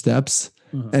the other steps.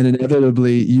 Uh-huh. And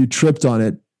inevitably you tripped on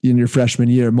it in your freshman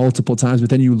year multiple times, but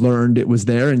then you learned it was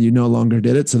there and you no longer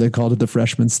did it. So they called it the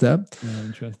freshman step. Yeah,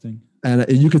 interesting. And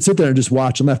you could sit there and just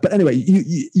watch and laugh. But anyway,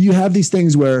 you have these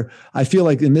things where I feel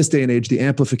like in this day and age, the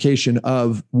amplification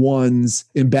of one's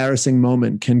embarrassing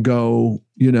moment can go,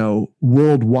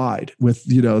 worldwide with,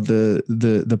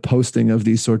 the posting of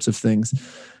these sorts of things.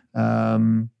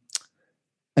 And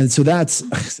so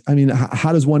that's, I mean,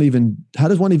 how does one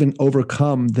even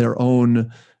overcome their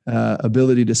own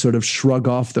ability to sort of shrug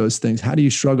off those things? How do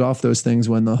you shrug off those things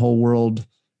when the whole world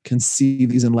can see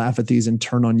these and laugh at these and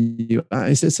turn on you?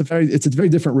 It's a very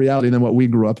different reality than what we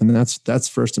grew up in. And that's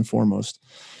first and foremost.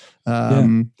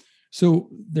 So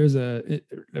there's a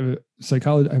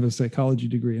psychology. I have a psychology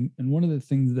degree, and one of the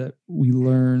things that we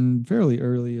learn fairly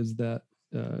early is that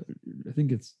I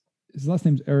think his last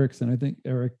name's Erickson. I think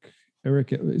Eric,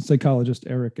 psychologist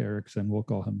Erik Erikson. We'll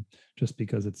call him just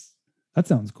because that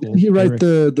sounds cool. Did he write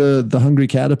the Hungry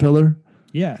Caterpillar?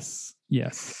 Yes.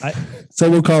 So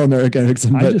we'll call him Erik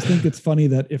Erikson. I just think it's funny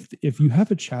that if you have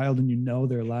a child and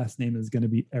their last name is going to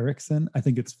be Erickson, I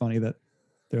think it's funny that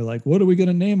they're like, what are we going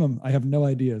to name him? I have no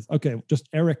ideas. Okay, just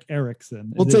Erik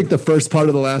Erikson. We'll take the first part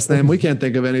of the last name. We can't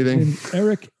think of anything.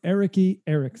 Eric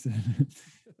Erikson.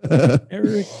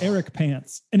 Eric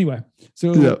Pants. Anyway,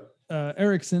 so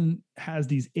Erikson has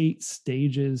these 8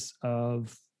 stages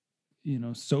of,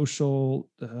 social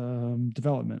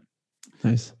development.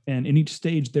 Nice. And in each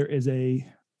stage, there is a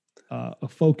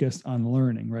focus on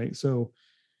learning, right? So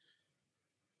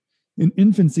in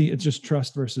infancy, it's just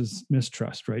trust versus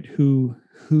mistrust, right? Who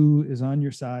is on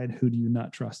your side? Who do you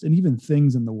not trust? And even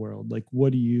things in the world, like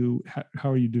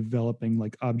how are you developing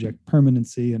like object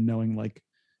permanency and knowing like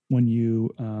when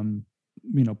you,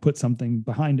 put something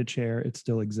behind a chair, it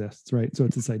still exists, right? So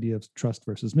it's this idea of trust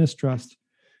versus mistrust.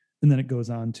 And then it goes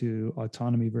on to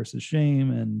autonomy versus shame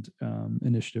and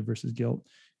initiative versus guilt.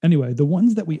 Anyway, the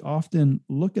ones that we often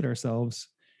look at ourselves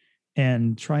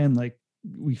and try and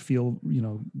we feel,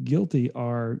 guilty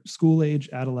are school age,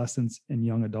 adolescence, and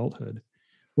young adulthood.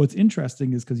 What's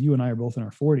interesting is because you and I are both in our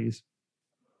 40s,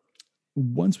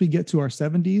 once we get to our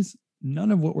 70s,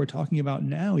 none of what we're talking about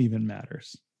now even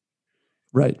matters.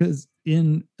 Right. Because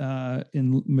in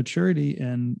maturity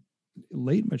and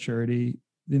late maturity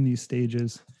in these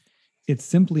stages, it's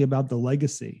simply about the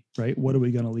legacy, right? What are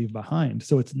we going to leave behind?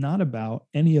 So it's not about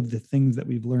any of the things that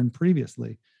we've learned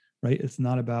previously, right? It's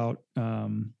not about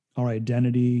our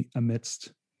identity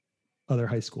amidst other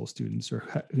high school students, or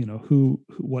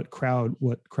what crowd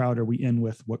are we in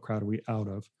with, what crowd are we out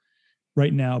of.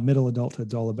 Right now, middle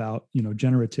adulthood's all about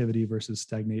generativity versus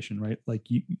stagnation, right? Like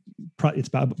it's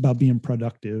about being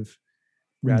productive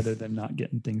rather than not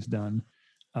getting things done,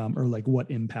 or like what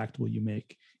impact will you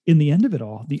make? In the end of it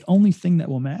all, the only thing that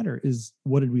will matter is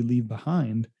what did we leave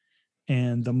behind.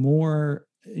 And the more,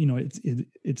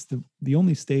 it's the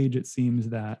only stage it seems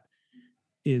that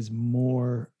is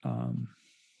more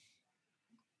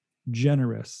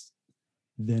generous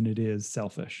than it is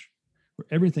selfish, where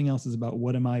everything else is about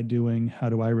what am I doing? How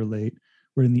do I relate?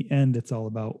 Where in the end, it's all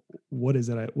about what is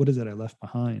it I left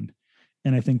behind?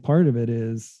 And I think part of it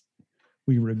is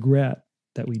we regret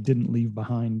that we didn't leave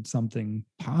behind something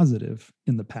positive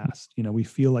in the past. We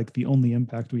feel like the only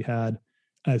impact we had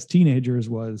as teenagers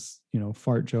was,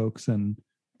 fart jokes and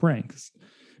pranks.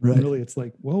 Right. And really, it's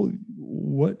like, well,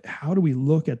 how do we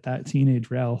look at that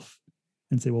teenage Ralph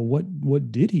and say, well,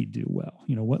 what did he do well?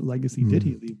 What legacy did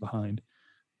he leave behind?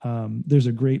 There's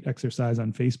a great exercise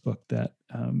on Facebook that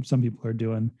some people are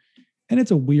doing, and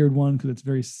it's a weird one because it's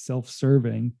very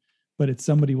self-serving, but it's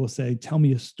somebody will say, tell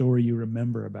me a story you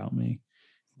remember about me.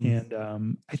 And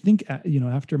I think,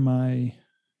 after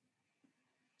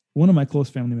one of my close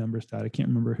family members died, I can't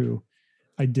remember who,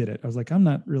 I did it. I was like, I'm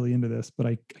not really into this, but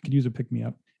I could use a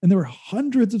pick-me-up. And there were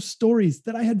hundreds of stories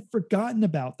that I had forgotten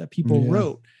about that people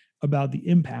wrote about the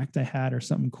impact I had or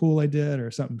something cool I did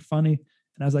or something funny.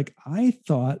 And I was like, I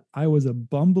thought I was a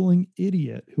bumbling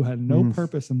idiot who had no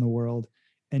purpose in the world.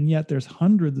 And yet there's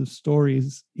hundreds of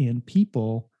stories in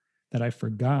people that I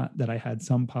forgot that I had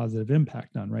some positive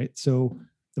impact on, right? So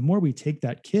the more we take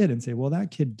that kid and say, well, that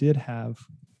kid did have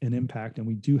an impact and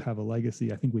we do have a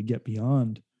legacy, I think we get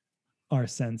beyond our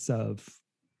sense of,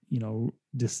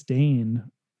 disdain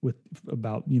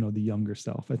about the younger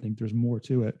self. I think there's more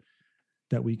to it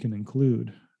that we can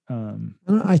include.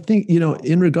 I think,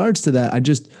 in regards to that,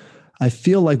 I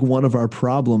feel like one of our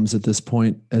problems at this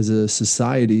point as a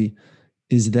society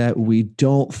is that we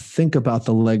don't think about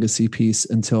the legacy piece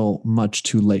until much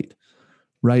too late,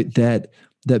 right? That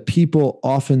people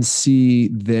often see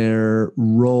their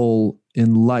role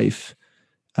in life,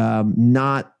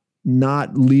 not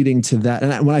not leading to that.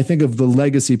 And when I think of the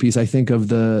legacy piece, I think of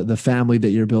the family that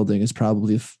you're building is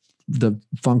probably the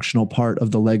functional part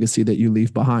of the legacy that you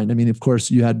leave behind. I mean, of course,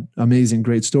 you had amazing,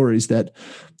 great stories that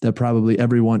probably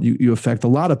everyone, you affect a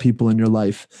lot of people in your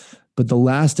life, but the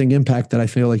lasting impact that I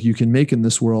feel like you can make in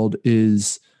this world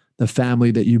is the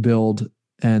family that you build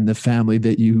and the family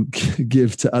that you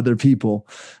give to other people.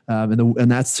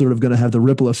 And that's sort of going to have the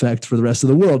ripple effect for the rest of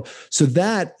the world. So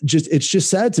it's just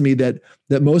sad to me that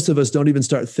most of us don't even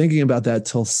start thinking about that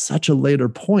till such a later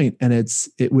point. And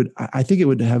I think it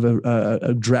would have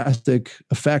a drastic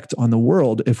effect on the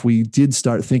world if we did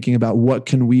start thinking about what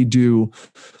can we do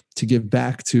to give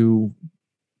back to,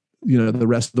 the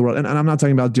rest of the world. And I'm not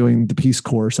talking about doing the Peace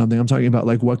Corps or something. I'm talking about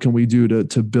like, what can we do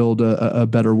to build a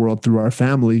better world through our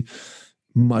family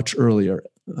much earlier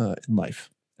in life.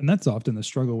 And that's often the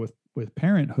struggle with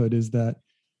parenthood, is that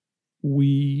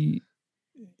we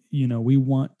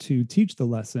want to teach the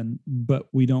lesson, but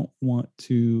we don't want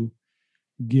to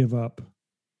give up,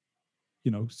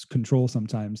 control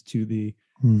sometimes to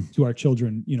our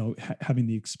children, having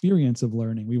the experience of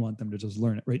learning. We want them to just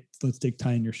learn it, right? Let's take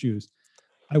tying your shoes.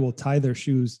 I will tie their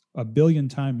shoes 1 billion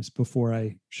times before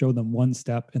I show them one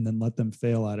step and then let them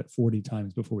fail at it 40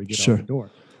 times before we get out the door.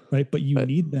 Right. But you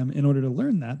need them in order to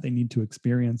learn that. They need to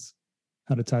experience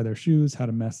how to tie their shoes, how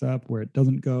to mess up, where it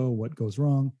doesn't go, what goes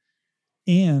wrong,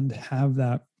 and have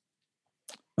that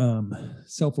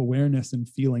self-awareness and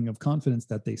feeling of confidence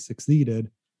that they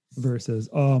succeeded versus,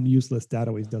 oh, I'm useless. Dad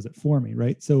always does it for me.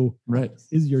 Right. So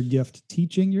is your gift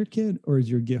teaching your kid, or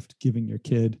is your gift giving your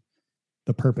kid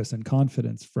the purpose and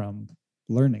confidence from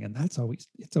learning? And it's always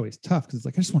tough, because it's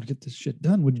like, I just want to get this shit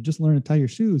done. Would you just learn to tie your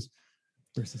shoes?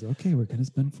 Versus, okay, we're going to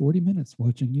spend 40 minutes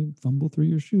watching you fumble through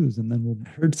your shoes. And then I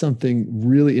heard something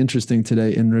really interesting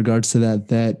today in regards to that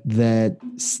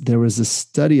there was a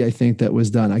study, I think, that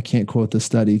was done. I can't quote the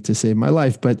study to save my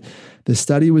life, but the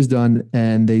study was done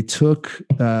and they took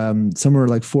somewhere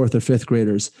like 4th or 5th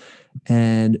graders,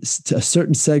 and to a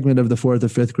certain segment of the 4th or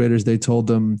 5th graders, they told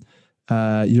them,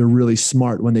 you're really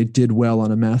smart, when they did well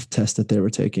on a math test that they were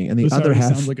taking. And the other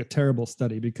half sounds like a terrible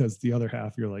study, because the other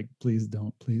half you're like, please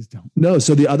don't. No.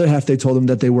 So the other half, they told them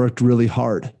that they worked really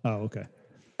hard. Oh, okay.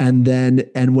 And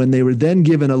when they were then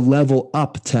given a level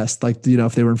up test, like,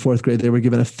 if they were in 4th grade, they were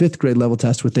given a 5th grade level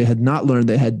test, which they had not learned.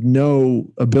 They had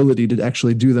no ability to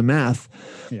actually do the math.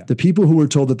 Yeah. The people who were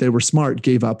told that they were smart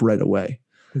gave up right away.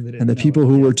 And the people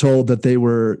who were told that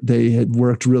they had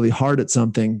worked really hard at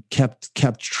something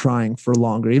kept trying for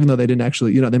longer, even though they didn't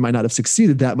actually, they might not have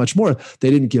succeeded that much more. They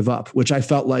didn't give up, which I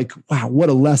felt like, wow, what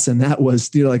a lesson that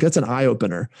was. Like, that's an eye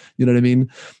opener. You know what I mean?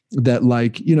 That,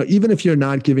 like, even if you're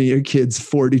not giving your kids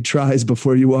 40 tries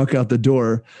before you walk out the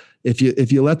door, if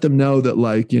you let them know that,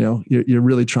 like, you're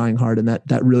really trying hard, and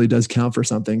that really does count for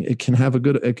something, it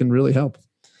can really help.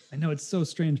 I know, it's so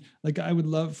strange. Like, I would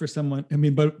love for someone,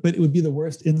 but it would be the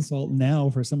worst insult now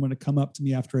for someone to come up to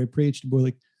me after I preached and be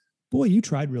like, boy, you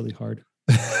tried really hard.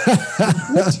 You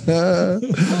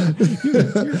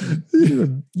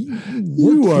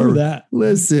are that.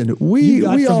 Listen, we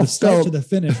all felt to the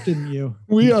finish, didn't you?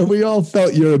 we all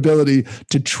felt your ability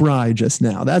to try just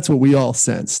now. That's what we all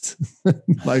sensed.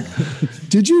 Like,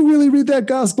 did you really read that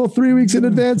gospel 3 weeks in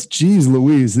advance? Jeez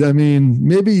Louise. I mean,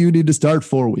 maybe you need to start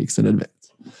 4 weeks in advance.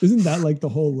 Isn't that like the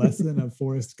whole lesson of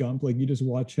Forrest Gump? Like, you just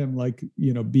watch him, like,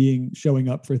 showing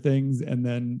up for things and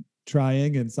then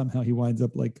trying, and somehow he winds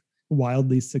up like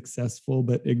wildly successful,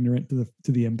 but ignorant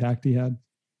to the impact he had.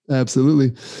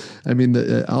 Absolutely. I mean,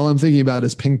 all I'm thinking about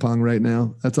is ping pong right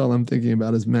now. That's all I'm thinking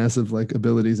about, is massive, like,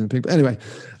 abilities in ping pong. Anyway,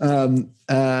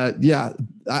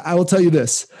 I will tell you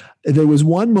this. There was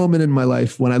one moment in my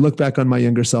life when I look back on my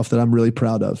younger self that I'm really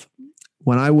proud of.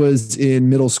 When I was in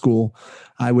middle school,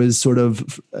 I was sort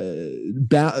of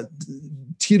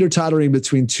teeter-tottering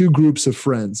between two groups of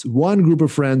friends. One group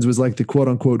of friends was like the quote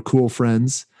unquote cool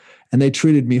friends, and they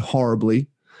treated me horribly.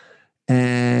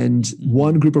 And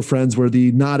one group of friends were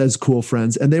the not as cool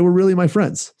friends, and they were really my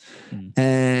friends.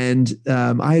 And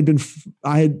I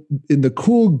had in the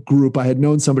cool group, I had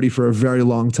known somebody for a very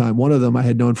long time. One of them I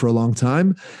had known for a long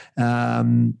time.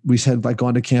 We had, like,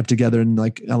 gone to camp together in,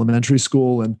 like, elementary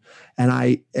school, and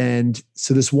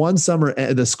so this one summer,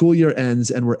 the school year ends,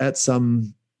 and we're at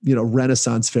some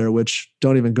Renaissance fair, which,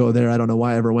 don't even go there. I don't know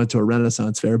why I ever went to a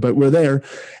Renaissance fair, but we're there.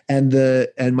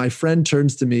 And my friend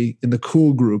turns to me in the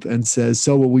cool group and says,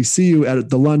 so will we see you at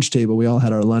the lunch table? We all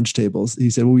had our lunch tables. He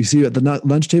said, will we see you at the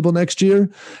lunch table next year?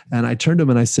 And I turned to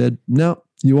him and I said, no,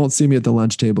 you won't see me at the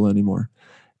lunch table anymore.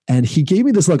 And he gave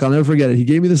me this look. I'll never forget it. He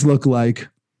gave me this look like,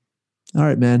 all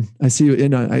right, man, I see you.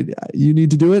 You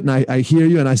need to do it. And I hear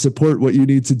you and I support what you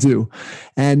need to do.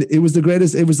 And it was the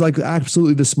greatest. It was like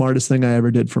absolutely the smartest thing I ever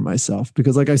did for myself,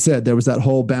 because like I said, there was that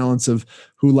whole balance of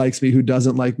who likes me, who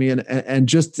doesn't like me. And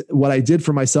just what I did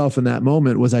for myself in that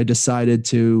moment was I decided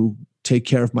to take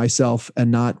care of myself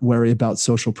and not worry about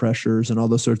social pressures and all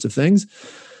those sorts of things.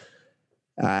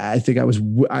 I think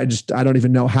I don't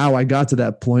even know how I got to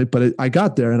that point, but I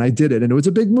got there and I did it, and it was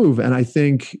a big move. And I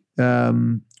think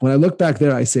when I look back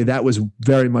there, I say that was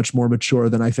very much more mature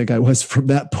than I think I was from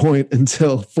that point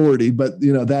until 40. But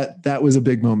that was a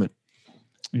big moment.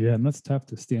 Yeah. And that's tough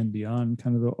to stand beyond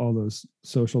kind of all those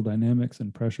social dynamics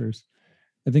and pressures.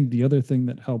 I think the other thing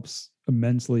that helps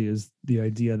immensely is the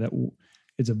idea that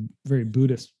it's a very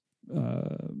Buddhist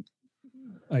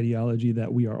ideology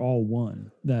that we are all one,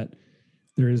 that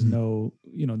there is no,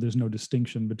 there's no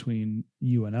distinction between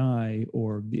you and I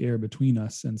or the air between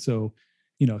us. And so,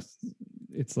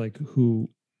 it's like,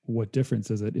 what difference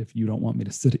is it if you don't want me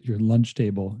to sit at your lunch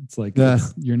table? It's like,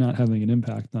 you're not having an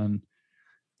impact on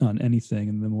anything.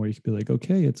 And the more you can be like,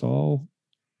 okay, it's all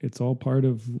part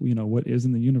of, what is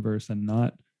in the universe, and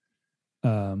not,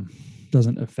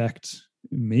 doesn't affect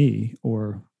me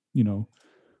or,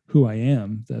 who I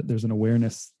am, that there's an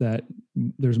awareness that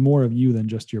there's more of you than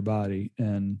just your body.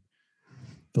 And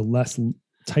the less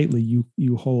tightly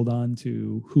you hold on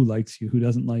to who likes you, who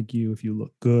doesn't like you, if you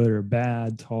look good or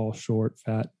bad, tall, short,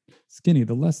 fat, skinny,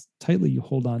 the less tightly you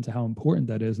hold on to how important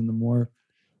that is. And the more,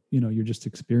 you're just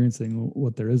experiencing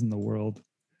what there is in the world,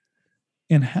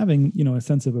 and having, a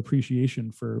sense of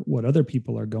appreciation for what other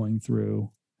people are going through,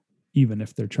 even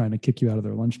if they're trying to kick you out of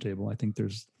their lunch table. I think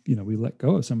there's, we let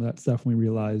go of some of that stuff when we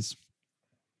realize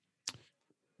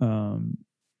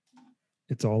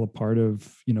it's all a part of,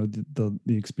 the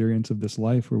experience of this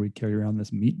life, where we carry around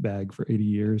this meat bag for 80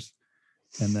 years.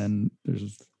 And then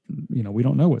there's, we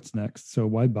don't know what's next. So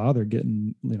why bother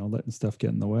letting stuff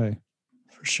get in the way?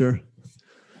 For sure.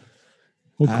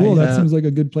 Well, cool. That seems like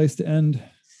a good place to end.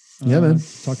 Yeah, man.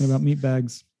 Talking about meat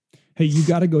bags. Hey, you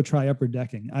got to go try Upper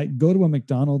Decking. I go to a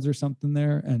McDonald's or something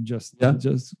there and just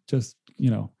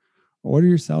order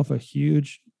yourself a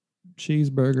huge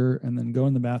cheeseburger and then go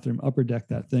in the bathroom, upper deck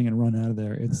that thing, and run out of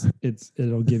there.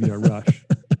 It'll give you a rush.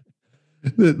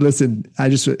 Listen,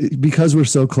 because we're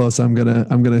so close, I'm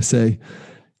gonna say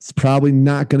it's probably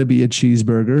not going to be a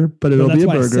cheeseburger, but it'll be a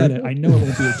burger. I said it. I know it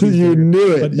won't be a cheeseburger. You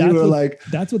knew it. You were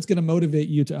that's what's going to motivate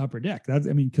you to Upper Deck.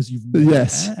 Because you've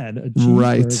had a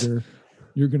Right. cheeseburger.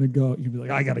 You're going to go, you'll be like,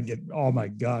 oh my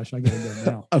gosh, I got to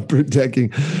go now. Upper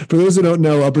decking. For those who don't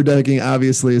know, upper decking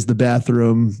obviously is the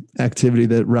bathroom activity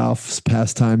that Ralph's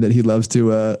pastime that he loves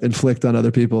to inflict on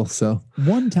other people. So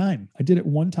one time, I did it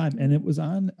one time, and it was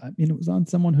on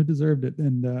someone who deserved it.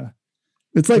 And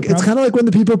it's kind of like when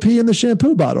the people pee in the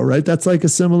shampoo bottle, right? That's like a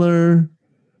similar,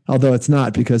 although it's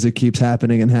not, because it keeps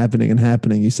happening and happening and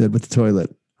happening. You said with the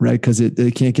toilet, right? Because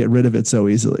they can't get rid of it so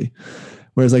easily.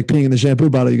 Whereas like peeing in the shampoo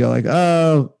bottle, you go like,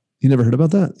 oh, you never heard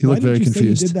about that? You look very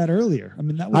confused. You did that earlier. I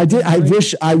mean, that was I did.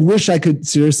 I wish I could,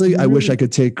 seriously, I wish I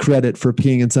could take credit for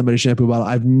peeing in somebody's shampoo bottle.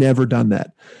 I've never done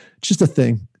that. It's just a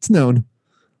thing. It's known.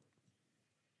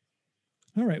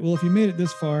 All right. Well, if you made it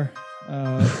this far,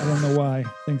 I don't know why.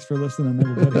 Thanks for listening,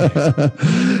 everybody.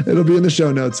 It'll be in the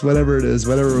show notes, whatever it is,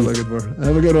 whatever we're looking for.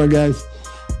 Have a good one, guys.